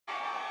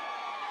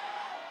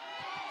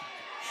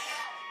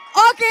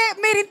Okay,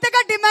 మీరు ఇంతగా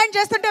demand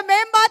చేస్తుంటే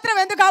మేము మాత్రం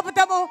ఎందుకు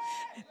ఆపుతాము?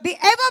 ది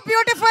ఎవర్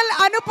బ్యూటిఫుల్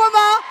అనుపమ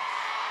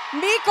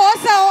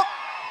మీకోసం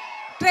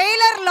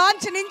ట్రైలర్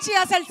లాంచ్ నుంచి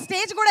అసలు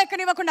స్టేజ్ కూడా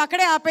ఎక్కనివ్వకుండా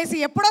అక్కడే ఆపేసి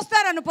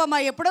ఎప్పుడొస్తారు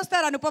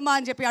అనుపమ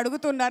అని చెప్పి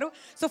అడుగుతున్నారు.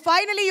 So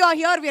finally you are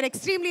here, we are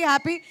extremely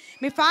happy.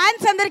 Me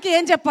fans అందరికీ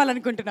ఏం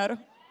చెప్పాలనుకుంటున్నారు?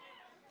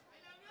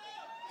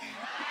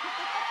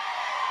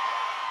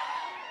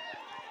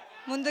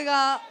 ముందుగా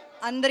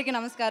అందరికీ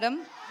నమస్కారం.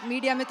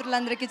 మీడియా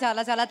మిత్రులందరికీ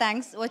చాలా చాలా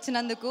థ్యాంక్స్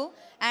వచ్చినందుకు.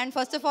 అండ్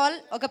ఫస్ట్ ఆఫ్ ఆల్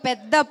ఒక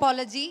పెద్ద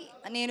అపాలజీ,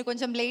 నేను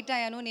కొంచెం లేట్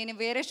అయ్యాను. నేను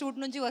వేరే షూట్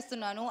నుంచి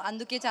వస్తున్నాను,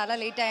 అందుకే చాలా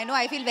లేట్ అయ్యాను.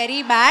 I feel very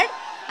bad.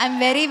 I'm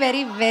very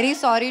very very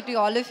sorry to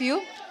all of you.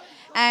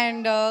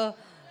 And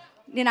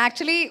నేను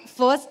actually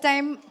first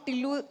time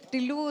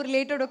Tillu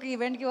related ఒక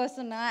ఈవెంట్కి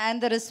వస్తున్నా.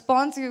 And the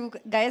response you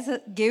guys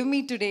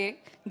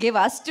gave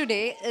us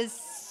today is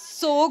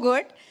so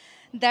good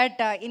that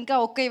ఇంకా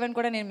ఒక్క event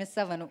కూడా నేను miss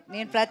అవ్వను.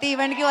 నేను ప్రతి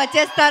ఈవెంట్కి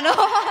వచ్చేస్తాను.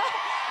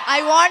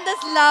 I want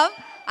this love.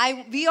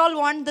 We all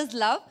want this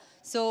love.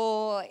 So,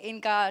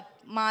 inka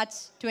March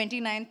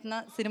 29th na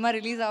cinema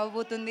release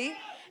avbotundi,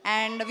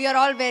 and we are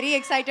all very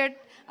excited.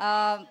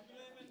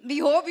 We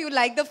hope you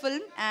like the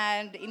film,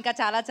 and inka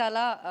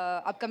chala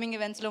upcoming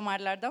events lo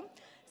maatladam.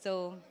 So,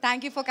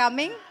 thank you for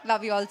coming.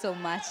 Love you all so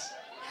much.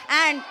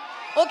 And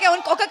okay,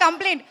 oka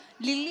complaint.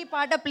 Lilly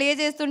పాట play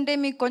చేస్తుంటే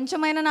మీకు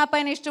కొంచెమైనా నా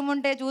పైన ఇష్టం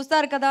ఉంటే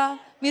చూస్తారు కదా,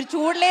 మీరు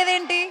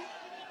చూడలేదేంటి?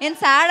 నేను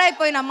సాడ్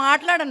అయిపోయినా,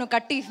 మాట్లాడను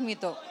కట్టి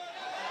మీతో.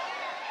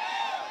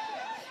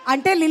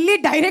 అంటే లిల్లీ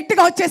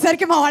డైరెక్ట్గా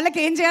వచ్చేసరికి మా వాళ్ళకి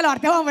ఏం చేయాలో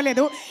అర్థం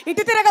అవ్వలేదు.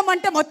 ఇటు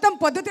తిరగమంటే మొత్తం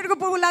పొద్దు తిరుగు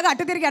పువ్వులాగా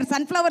అటు తిరిగారు,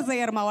 సన్ఫ్లవర్స్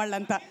అయ్యారు మా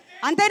వాళ్ళంతా.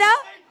 అంతేనా?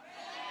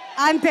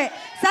 అంతే.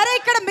 సరే,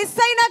 ఇక్కడ మిస్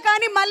అయినా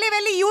కానీ మళ్ళీ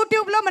వెళ్ళి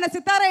యూట్యూబ్లో మన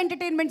సితారా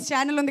ఎంటర్టైన్మెంట్స్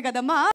ఛానల్ ఉంది కదమ్మా.